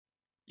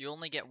You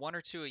only get one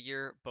or two a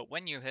year, but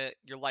when you hit,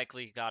 you're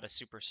likely got a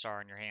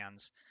superstar in your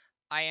hands.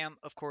 I am,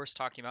 of course,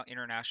 talking about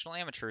international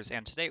amateurs,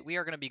 and today we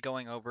are going to be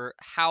going over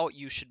how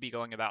you should be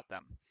going about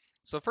them.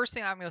 So, the first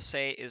thing I'm going to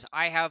say is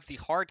I have the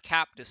hard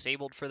cap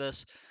disabled for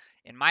this.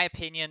 In my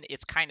opinion,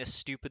 it's kind of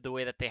stupid the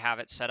way that they have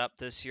it set up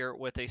this year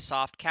with a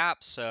soft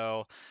cap,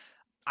 so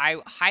I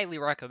highly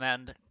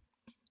recommend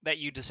that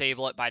you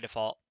disable it by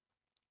default.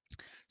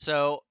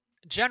 So,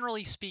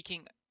 generally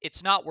speaking,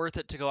 it's not worth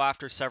it to go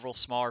after several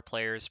smaller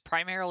players,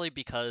 primarily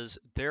because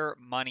their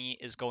money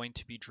is going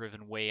to be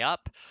driven way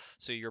up.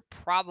 So, you're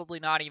probably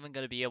not even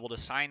going to be able to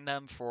sign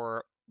them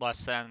for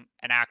less than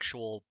an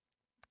actual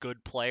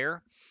good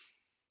player.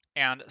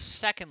 And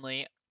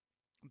secondly,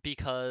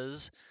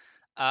 because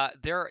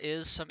there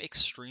is some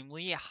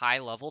extremely high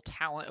level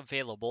talent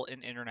available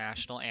in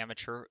international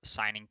amateur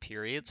signing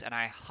periods, and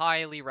I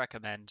highly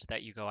recommend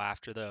that you go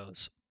after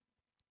those.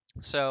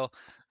 So,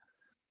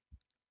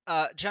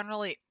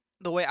 generally,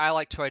 the way I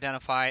like to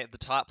identify the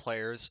top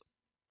players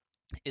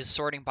is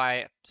sorting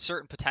by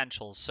certain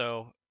potentials.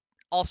 So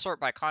I'll sort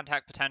by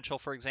contact potential,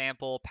 for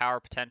example, power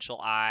potential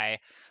I.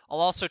 I'll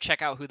also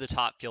check out who the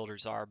top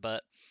fielders are,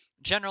 but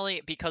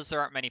generally, because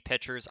there aren't many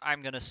pitchers,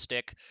 I'm going to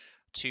stick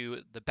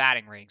to the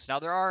batting ratings. Now,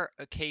 there are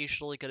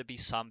occasionally going to be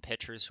some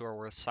pitchers who are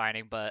worth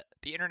signing, but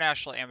the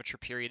international amateur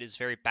period is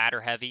very batter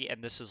heavy,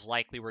 and this is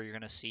likely where you're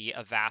going to see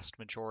a vast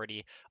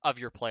majority of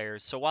your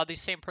players. So while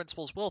these same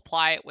principles will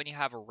apply when you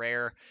have a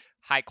rare,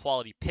 high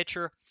quality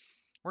pitcher,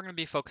 we're going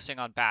to be focusing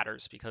on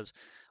batters because,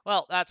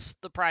 well, that's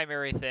the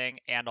primary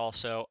thing, and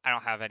also I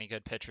don't have any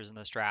good pitchers in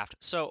this draft.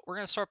 So we're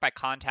going to start by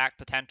contact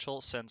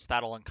potential since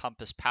that'll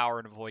encompass power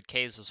and avoid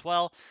Ks as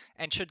well,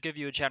 and should give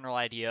you a general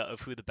idea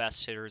of who the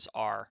best hitters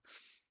are.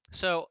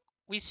 So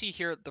we see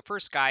here the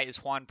first guy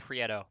is Juan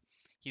Prieto.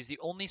 He's the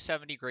only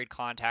 70 grade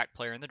contact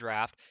player in the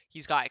draft.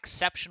 He's got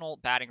exceptional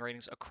batting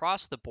ratings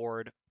across the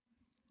board,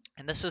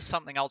 and this is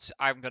something else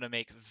I'm going to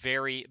make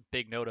very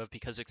big note of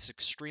because it's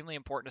extremely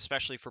important,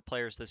 especially for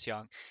players this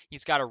young.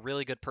 He's got a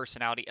really good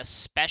personality,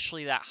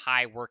 especially that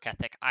high work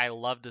ethic I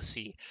love to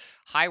see.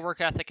 High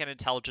work ethic and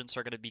intelligence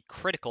are going to be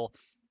critical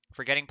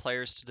for getting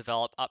players to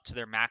develop up to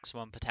their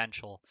maximum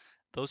potential.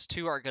 Those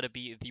two are going to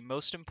be the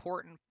most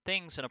important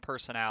things in a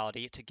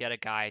personality to get a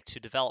guy to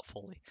develop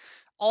fully.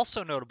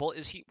 Also notable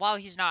is while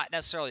he's not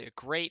necessarily a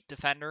great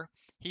defender,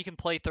 he can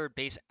play third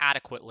base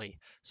adequately.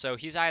 So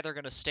he's either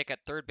going to stick at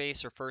third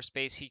base or first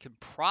base. He can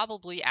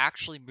probably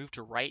actually move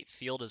to right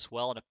field as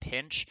well in a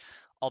pinch,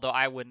 although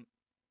I wouldn't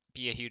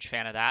be a huge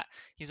fan of that.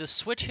 He's a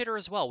switch hitter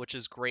as well, which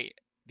is great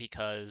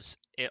because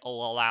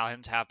it'll allow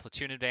him to have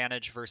platoon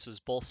advantage versus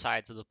both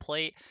sides of the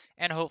plate,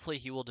 and hopefully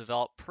he will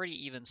develop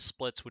pretty even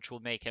splits, which will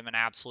make him an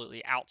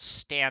absolutely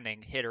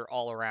outstanding hitter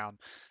all around.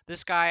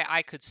 This guy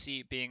I could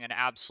see being an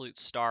absolute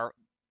star,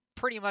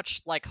 pretty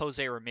much like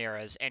Jose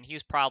Ramirez, and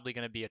he's probably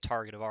going to be a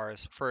target of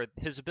ours for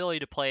his ability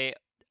to play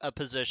a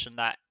position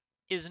that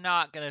is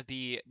not going to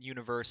be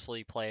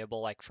universally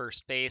playable like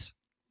first base.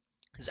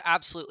 His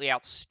absolutely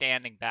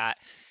outstanding bat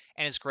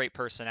and his great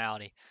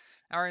personality.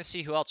 Now we're going to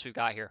see who else we've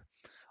got here.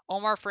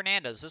 Omar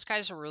Fernandez. This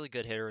guy's a really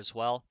good hitter as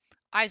well.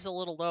 Eyes a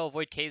little low,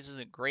 avoid Ks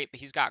isn't great, but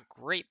he's got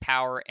great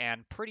power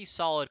and pretty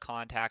solid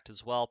contact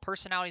as well.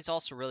 Personality is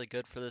also really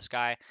good for this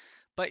guy,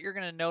 but you're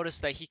going to notice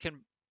that he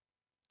can.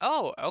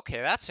 Oh,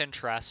 okay, that's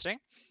interesting.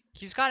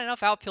 He's got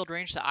enough outfield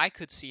range that I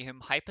could see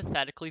him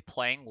hypothetically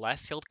playing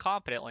left field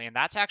competently, and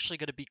that's actually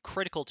going to be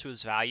critical to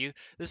his value.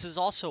 This is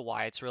also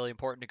why it's really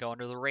important to go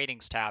under the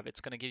ratings tab. It's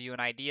going to give you an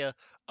idea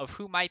of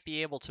who might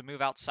be able to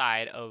move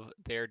outside of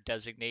their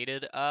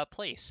designated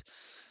place.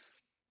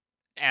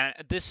 And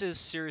this is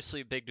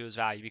seriously big to his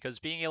value because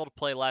being able to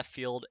play left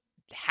field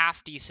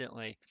half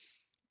decently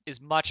is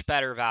much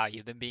better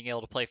value than being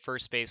able to play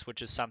first base,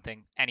 which is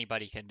something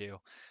anybody can do.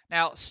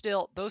 Now,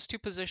 still, those two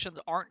positions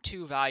aren't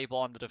too valuable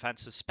on the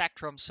defensive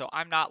spectrum, so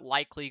I'm not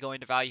likely going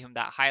to value him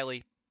that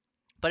highly.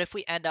 But if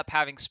we end up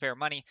having spare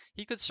money,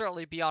 he could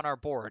certainly be on our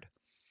board.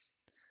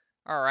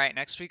 All right,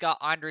 next we got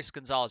Andres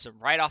Gonzalez, and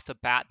right off the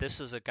bat,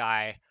 this is a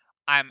guy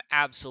I'm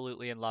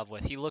absolutely in love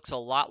with. He looks a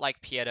lot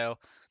like Prieto,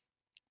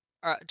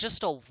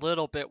 just a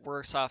little bit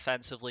worse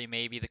offensively,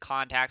 maybe. The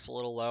contact's a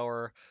little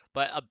lower,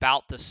 but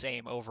about the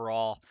same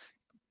overall.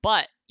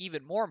 But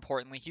even more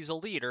importantly, he's a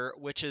leader,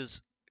 which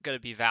is going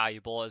to be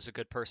valuable as a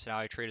good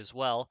personality trait as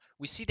well.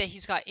 We see that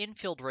he's got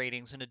infield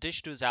ratings in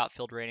addition to his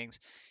outfield ratings.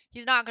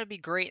 He's not going to be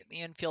great in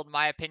the infield, in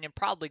my opinion.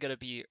 Probably going to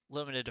be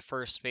limited to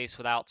first base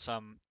without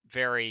some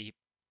very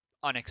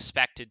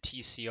unexpected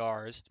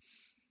TCRs.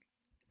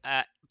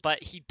 Uh,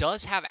 but he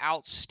does have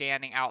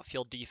outstanding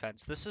outfield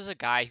defense. This is a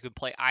guy who can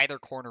play either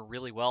corner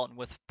really well, and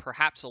with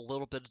perhaps a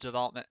little bit of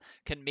development,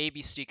 can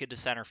maybe sneak into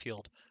center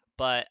field.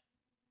 But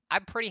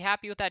I'm pretty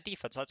happy with that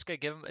defense. That's going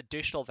to give him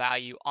additional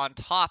value on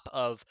top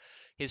of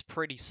his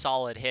pretty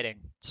solid hitting.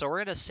 So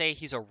we're going to say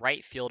he's a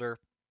right fielder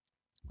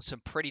with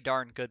some pretty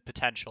darn good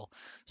potential.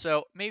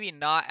 So maybe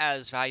not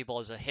as valuable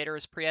as a hitter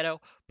as Prieto,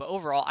 but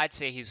overall I'd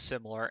say he's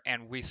similar,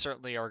 and we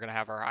certainly are going to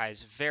have our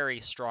eyes very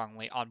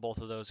strongly on both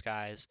of those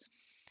guys.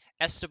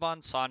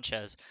 Esteban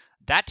Sanchez.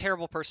 That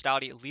terrible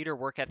personality, leader,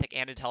 work ethic,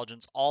 and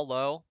intelligence all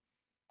low,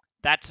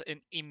 that's an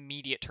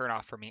immediate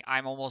turnoff for me.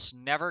 I'm almost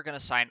never going to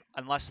sign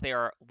unless they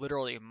are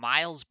literally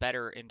miles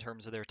better in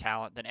terms of their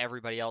talent than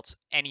everybody else,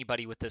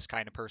 anybody with this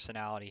kind of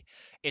personality.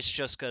 It's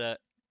just going to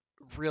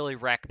really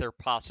wreck their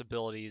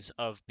possibilities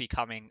of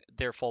becoming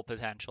their full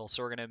potential.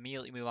 So we're going to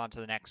immediately move on to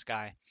the next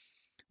guy.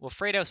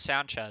 Wilfredo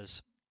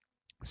Sanchez.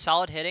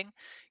 Solid hitting.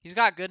 He's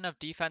got good enough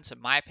defense,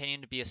 in my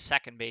opinion, to be a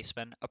second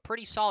baseman, a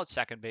pretty solid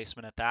second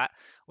baseman at that,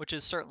 which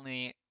is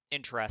certainly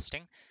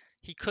interesting.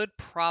 He could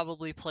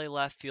probably play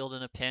left field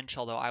in a pinch,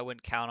 although I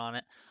wouldn't count on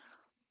it.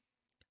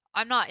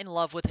 I'm not in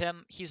love with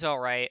him. He's all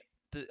right.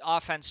 The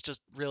offense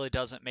just really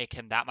doesn't make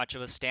him that much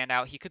of a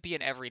standout. He could be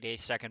an everyday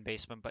second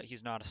baseman, but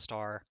he's not a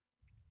star.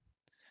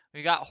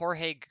 We got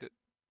Jorge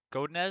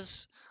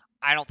Godinez.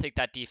 I don't think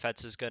that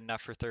defense is good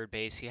enough for third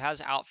base. He has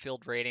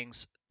outfield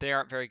ratings. They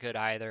aren't very good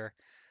either.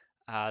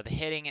 The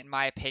hitting, in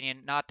my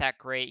opinion, not that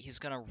great. He's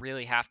going to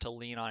really have to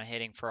lean on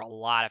hitting for a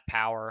lot of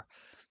power.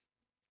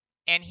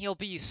 And he'll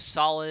be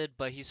solid,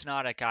 but he's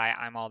not a guy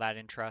I'm all that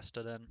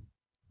interested in.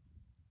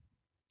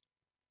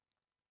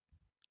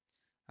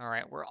 All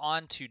right, we're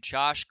on to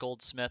Josh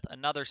Goldsmith,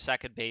 another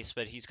second base,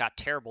 but he's got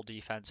terrible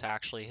defense,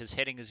 actually. His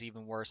hitting is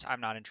even worse.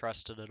 I'm not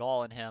interested at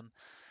all in him.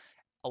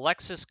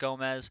 Alexis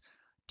Gomez,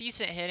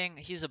 decent hitting.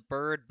 He's a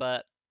bird,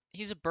 but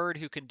he's a bird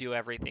who can do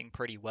everything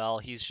pretty well.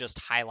 He's just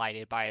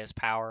highlighted by his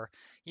power.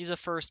 He's a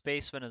first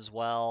baseman as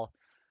well.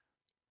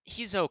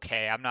 He's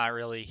okay. I'm not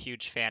really a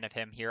huge fan of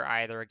him here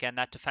either. Again,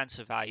 that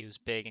defensive value is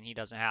big, and he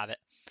doesn't have it.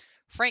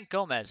 Frank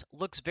Gomez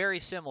looks very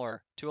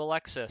similar to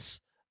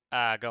Alexis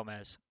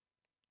Gomez.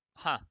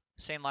 Huh,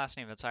 same last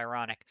name. It's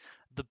ironic.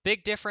 The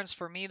big difference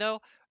for me,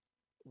 though,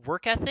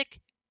 work ethic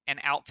and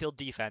outfield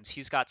defense.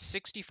 He's got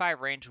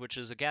 65 range, which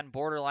is, again,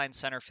 borderline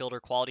center fielder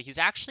quality. He's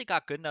actually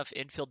got good enough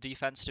infield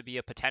defense to be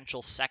a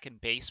potential second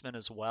baseman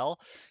as well.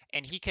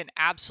 And he can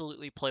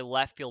absolutely play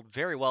left field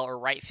very well or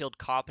right field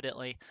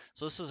competently.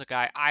 So this is a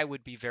guy I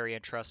would be very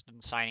interested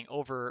in signing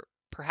over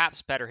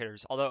perhaps better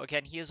hitters. Although,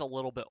 again, he is a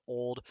little bit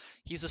old.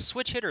 He's a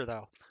switch hitter,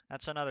 though.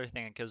 That's another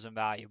thing that gives him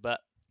value. But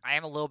I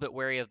am a little bit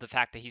wary of the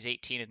fact that he's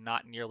 18 and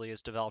not nearly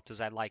as developed as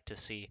I'd like to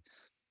see.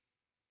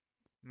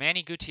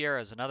 Manny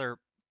Gutierrez, another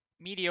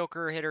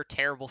mediocre hitter,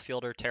 terrible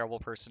fielder, terrible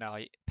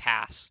personality.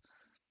 Pass.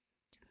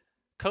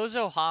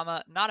 Kozo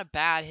Hama, not a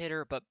bad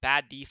hitter, but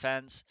bad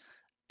defense,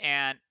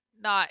 and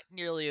not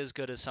nearly as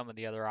good as some of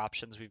the other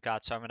options we've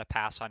got, so I'm going to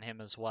pass on him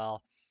as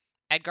well.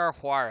 Edgar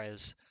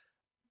Juarez,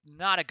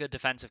 not a good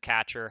defensive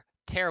catcher,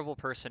 terrible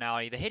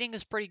personality. The hitting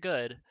is pretty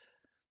good,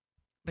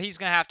 but he's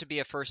going to have to be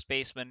a first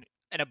baseman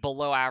and a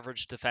below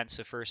average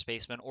defensive first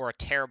baseman or a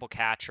terrible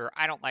catcher.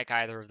 I don't like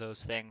either of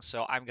those things,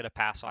 so I'm going to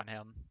pass on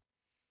him.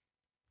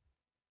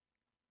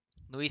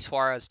 Luis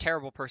Suarez,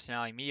 terrible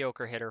personality,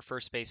 mediocre hitter,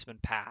 first baseman,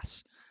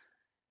 pass.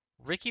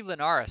 Ricky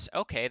Linares,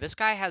 okay, this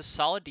guy has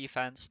solid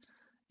defense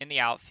in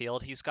the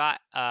outfield. He's got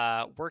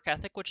work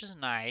ethic, which is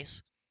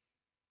nice.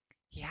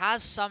 He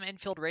has some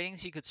infield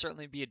ratings. He could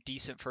certainly be a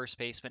decent first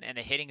baseman, and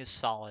the hitting is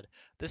solid.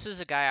 This is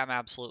a guy I'm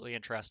absolutely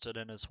interested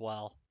in as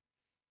well.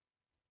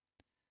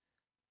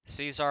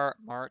 Cesar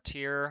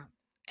Martir,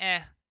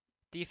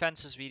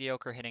 defense is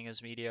mediocre, hitting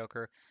is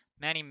mediocre.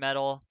 Manny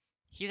Metal,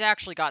 he's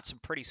actually got some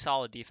pretty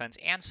solid defense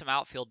and some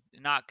outfield,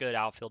 not good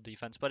outfield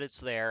defense, but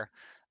it's there.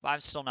 But I'm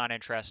still not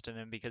interested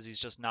in him because he's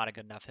just not a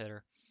good enough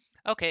hitter.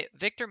 Okay,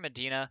 Victor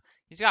Medina,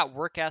 he's got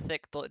work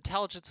ethic. The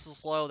intelligence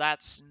is low.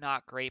 That's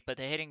not great, but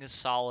the hitting is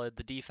solid.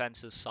 The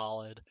defense is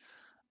solid.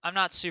 I'm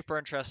not super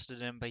interested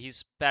in him, but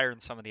he's better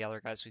than some of the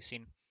other guys we've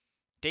seen.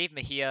 Dave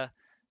Mejia,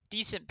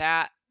 decent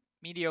bat,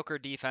 mediocre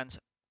defense,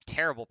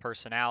 terrible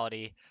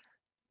personality,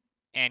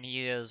 and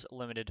he is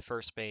limited to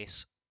first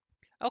base.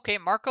 Okay,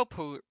 Marco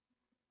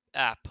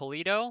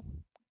Pulido.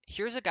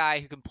 Here's a guy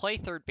who can play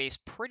third base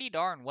pretty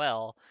darn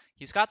well.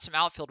 He's got some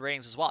outfield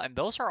ratings as well, and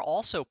those are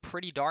also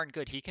pretty darn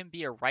good. He can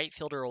be a right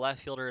fielder or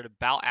left fielder at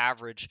about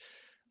average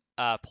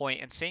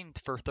point, and same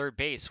for third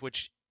base,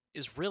 which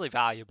is really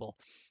valuable.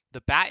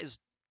 The bat is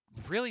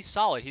really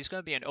solid. He's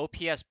going to be an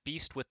OPS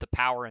beast with the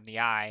power in the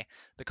eye.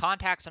 The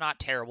contact's not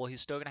terrible.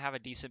 He's still going to have a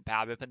decent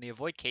BABIP, and the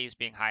avoid Ks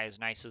being high is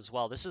nice as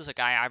well. This is a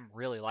guy I'm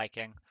really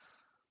liking.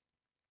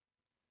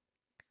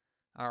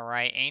 All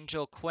right,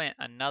 Angel Quint,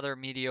 another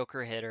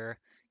mediocre hitter.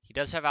 He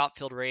does have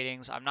outfield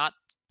ratings. I'm not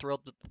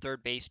thrilled with the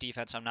third base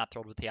defense. I'm not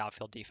thrilled with the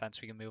outfield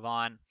defense. We can move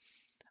on.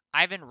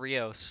 Ivan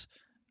Rios.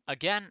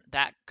 Again,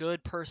 that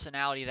good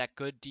personality, that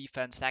good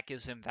defense, that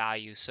gives him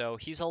value. So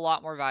he's a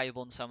lot more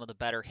valuable than some of the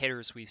better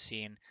hitters we've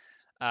seen.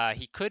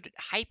 He could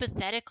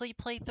hypothetically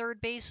play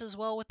third base as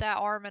well with that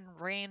arm and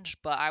range,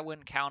 but I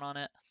wouldn't count on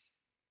it.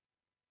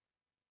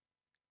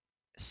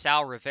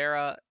 Sal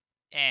Rivera,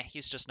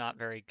 he's just not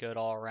very good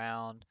all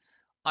around.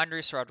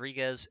 Andres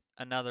Rodriguez,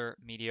 another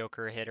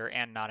mediocre hitter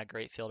and not a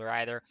great fielder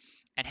either.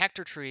 And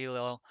Hector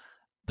Trujillo,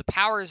 the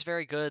power is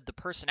very good, the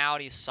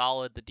personality is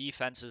solid, the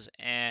defense is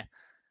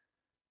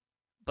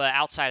but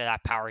outside of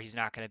that power, he's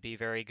not going to be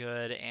very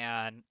good,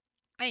 and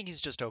I think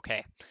he's just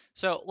okay.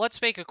 So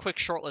let's make a quick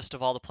short list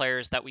of all the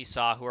players that we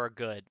saw who are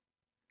good.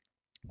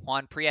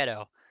 Juan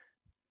Prieto,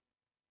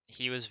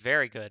 He was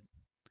very good.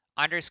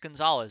 Andres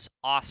Gonzalez,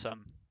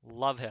 awesome.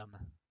 Love him.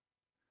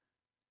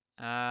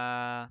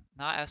 Not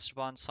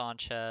Esteban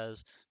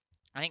Sanchez.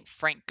 I think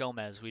Frank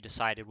Gomez we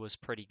decided was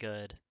pretty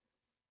good.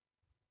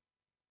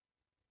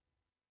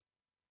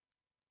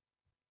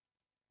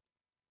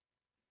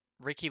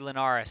 Ricky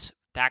Linares,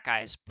 that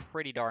guy's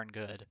pretty darn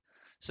good.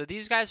 So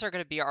these guys are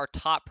going to be our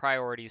top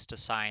priorities to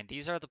sign.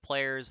 These are the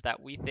players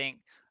that we think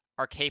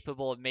are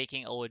capable of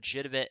making a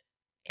legitimate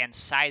and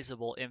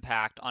sizable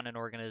impact on an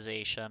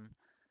organization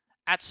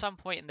at some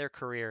point in their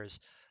careers.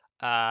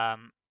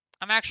 I'm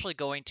actually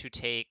going to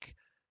take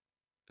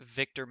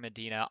Victor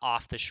Medina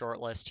off the short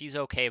list. He's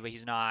okay, but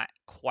he's not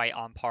quite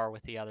on par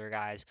with the other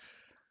guys.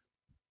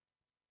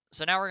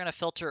 So now we're going to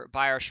filter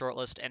by our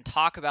shortlist and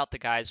talk about the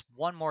guys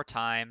one more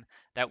time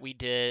that we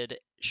did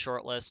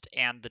shortlist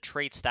and the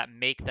traits that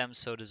make them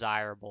so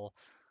desirable.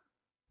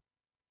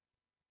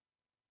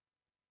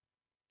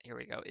 Here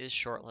we go, is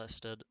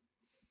shortlisted.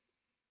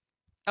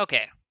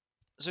 Okay,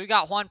 so we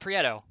got Juan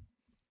Prieto.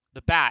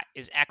 The bat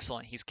is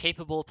excellent. He's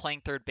capable of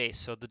playing third base,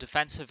 so the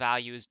defensive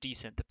value is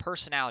decent. The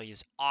personality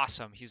is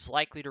awesome. He's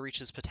likely to reach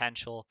his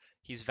potential.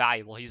 He's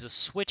valuable. He's a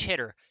switch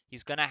hitter.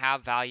 He's going to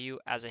have value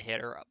as a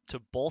hitter to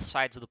both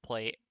sides of the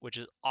plate, which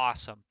is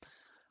awesome.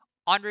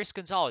 Andres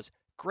Gonzalez,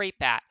 great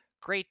bat,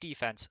 great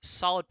defense,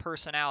 solid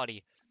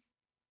personality,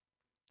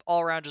 all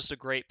around just a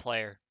great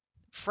player.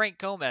 Frank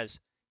Gomez,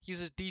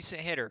 he's a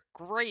decent hitter,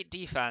 great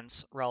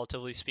defense,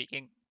 relatively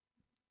speaking.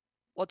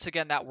 Once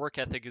again, that work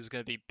ethic is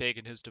going to be big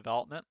in his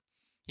development.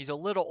 He's a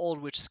little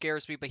old, which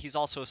scares me, but he's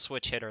also a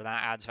switch hitter.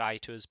 That adds value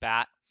to his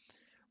bat.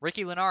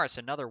 Ricky Linares,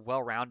 another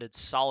well-rounded,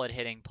 solid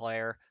hitting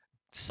player,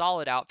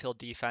 solid outfield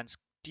defense,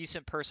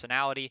 decent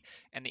personality,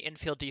 and the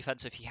infield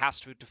defense, if he has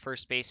to move to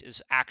first base,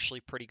 is actually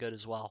pretty good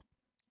as well.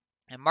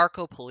 And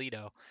Marco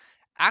Pulido,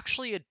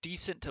 actually a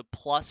decent to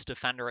plus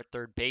defender at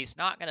third base.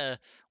 Not going to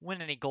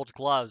win any gold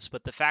gloves,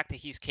 but the fact that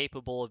he's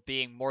capable of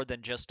being more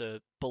than just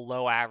a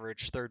below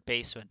average third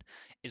baseman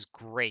is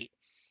great.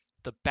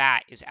 The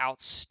bat is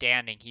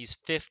outstanding. He's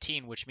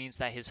 15, which means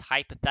that his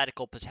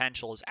hypothetical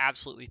potential is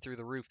absolutely through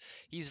the roof.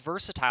 He's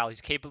versatile.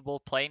 He's capable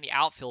of playing the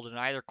outfield in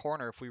either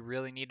corner if we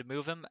really need to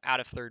move him out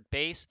of third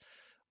base.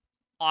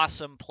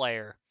 Awesome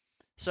player.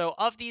 So,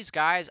 of these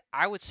guys,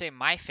 I would say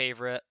my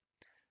favorite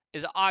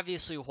is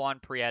obviously Juan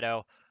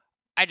Prieto.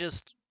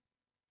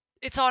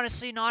 It's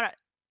honestly not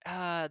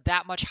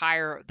that much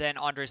higher than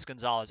Andres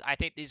Gonzalez. I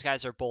think these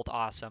guys are both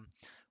awesome.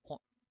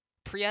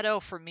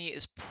 Prieto, for me,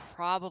 is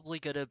probably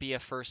going to be a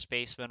first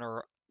baseman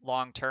or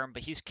long term,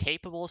 but he's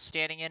capable of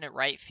standing in at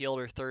right field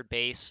or third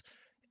base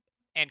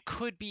and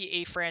could be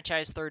a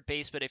franchise third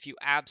baseman if you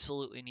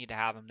absolutely need to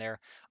have him there.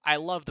 I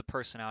love the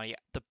personality.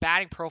 The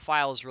batting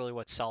profile is really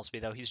what sells me,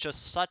 though. He's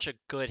just such a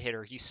good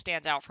hitter. He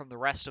stands out from the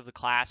rest of the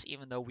class,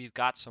 even though we've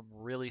got some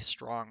really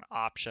strong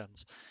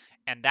options.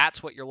 And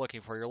that's what you're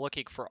looking for. You're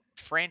looking for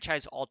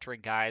franchise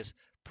altering guys.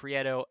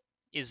 Prieto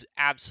is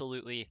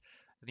absolutely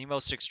the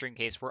most extreme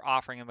case. We're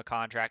offering him a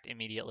contract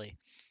immediately.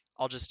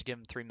 I'll just give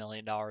him $3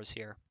 million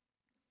here.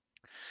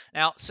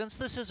 Now, since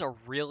this is a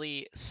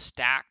really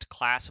stacked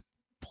class of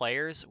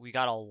players, we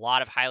got a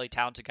lot of highly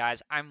talented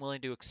guys. I'm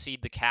willing to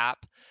exceed the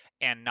cap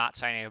and not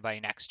sign anybody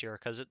next year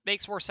because it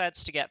makes more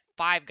sense to get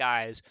 5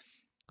 guys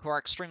who are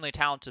extremely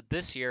talented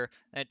this year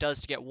than it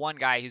does to get one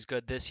guy who's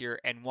good this year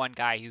and one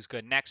guy who's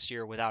good next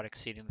year without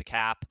exceeding the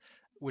cap,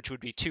 which would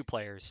be 2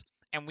 players.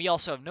 And we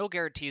also have no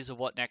guarantees of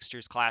what next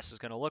year's class is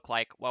going to look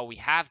like, while we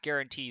have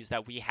guarantees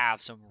that we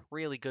have some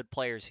really good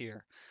players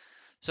here.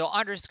 So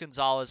Andres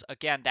Gonzalez,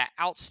 again, that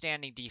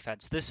outstanding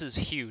defense. This is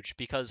huge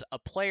because a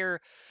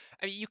player,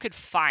 I mean, you could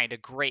find a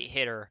great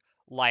hitter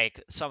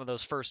like some of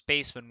those first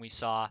basemen we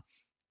saw,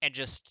 and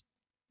just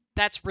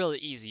that's really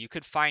easy. You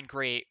could find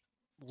great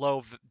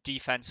low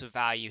defensive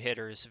value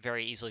hitters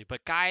very easily,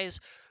 but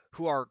guys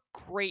who are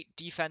great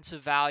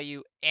defensive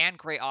value and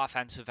great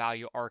offensive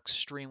value are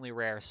extremely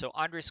rare. So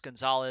Andres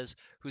Gonzalez,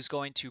 who's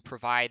going to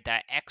provide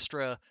that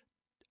extra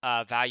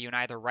value in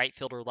either right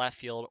field or left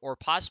field, or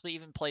possibly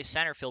even play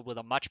center field with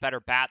a much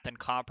better bat than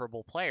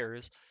comparable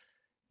players,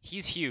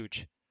 he's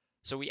huge.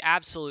 So we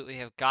absolutely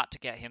have got to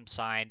get him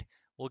signed.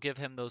 We'll give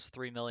him those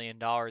 $3 million.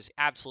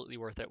 Absolutely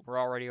worth it. We're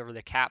already over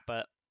the cap,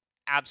 but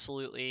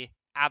absolutely,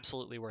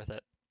 absolutely worth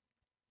it.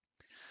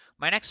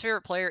 My next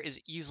favorite player is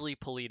easily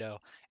Pulido,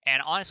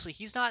 and honestly,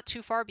 he's not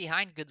too far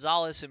behind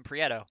Gonzalez and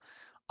Prieto.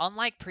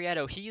 Unlike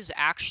Prieto, he's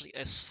actually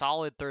a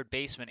solid third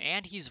baseman,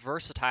 and he's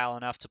versatile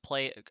enough to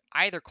play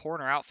either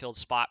corner outfield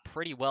spot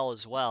pretty well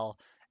as well.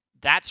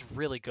 That's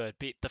really good.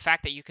 The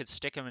fact that you could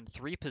stick him in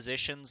 3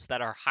 positions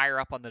that are higher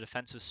up on the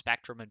defensive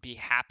spectrum and be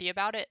happy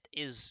about it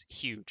is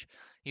huge.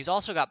 He's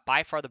also got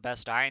by far the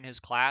best eye in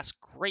his class,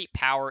 great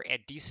power and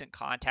decent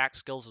contact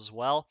skills as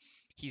well.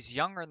 He's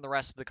younger than the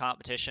rest of the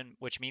competition,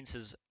 which means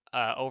his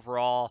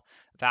overall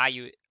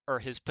value or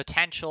his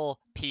potential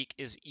peak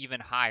is even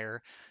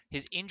higher.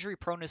 His injury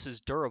proneness is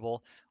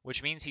durable,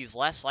 which means he's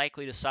less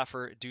likely to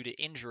suffer due to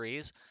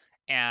injuries.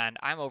 And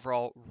I'm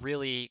overall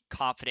really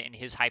confident in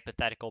his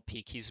hypothetical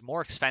peak. He's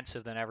more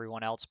expensive than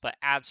everyone else, but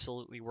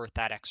absolutely worth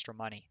that extra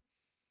money.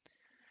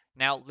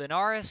 Now,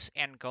 Linares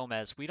and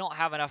Gomez, we don't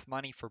have enough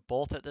money for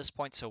both at this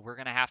point, so we're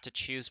going to have to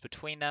choose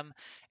between them,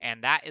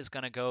 and that is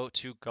going to go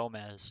to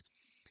Gomez.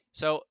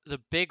 So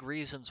the big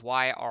reasons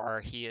why are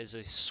he is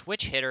a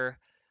switch hitter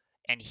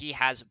and he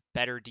has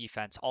better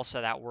defense.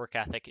 Also, that work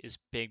ethic is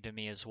big to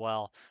me as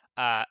well.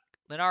 Uh,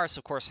 Linares,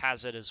 of course,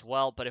 has it as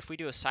well, but if we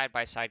do a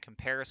side-by-side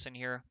comparison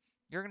here,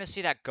 you're going to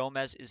see that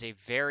Gomez is a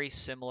very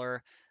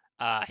similar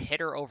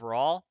hitter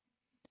overall,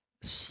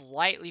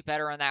 slightly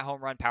better on that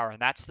home run power, and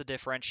that's the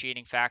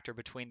differentiating factor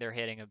between their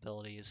hitting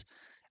abilities.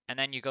 And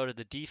then you go to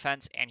the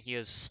defense, and he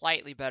is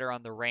slightly better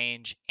on the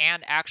range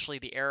and actually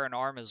the air and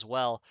arm as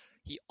well.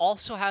 He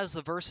also has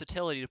the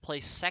versatility to play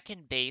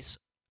second base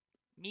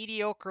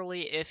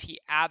mediocrely if he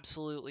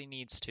absolutely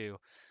needs to.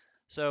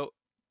 So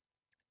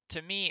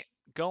to me,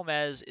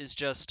 Gomez is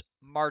just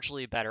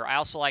marginally better. I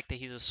also like that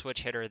he's a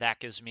switch hitter. That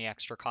gives me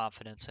extra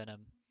confidence in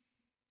him.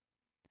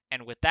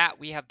 And with that,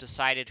 we have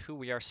decided who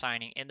we are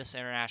signing in this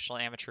international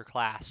amateur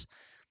class.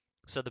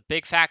 So the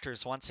big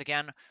factors, once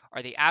again,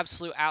 are the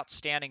absolute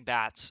outstanding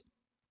bats,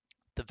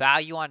 the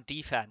value on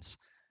defense,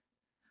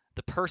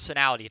 the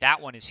personality,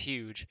 that one is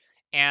huge,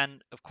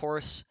 and of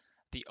course,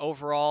 the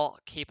overall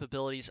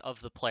capabilities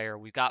of the player.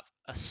 We've got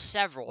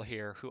several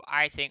here who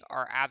I think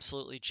are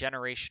absolutely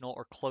generational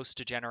or close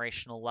to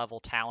generational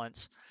level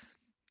talents,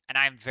 and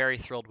I'm very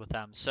thrilled with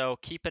them. So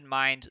keep in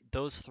mind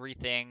those three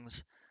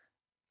things.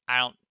 I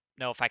don't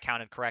know if I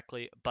counted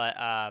correctly,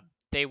 but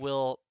they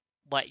will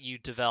let you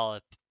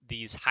develop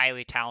these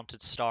highly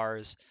talented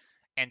stars.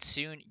 And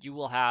soon you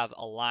will have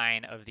a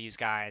line of these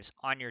guys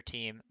on your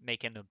team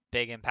making a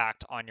big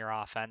impact on your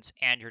offense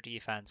and your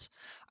defense.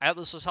 I hope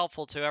this was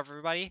helpful to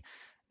everybody,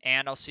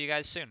 and I'll see you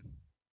guys soon.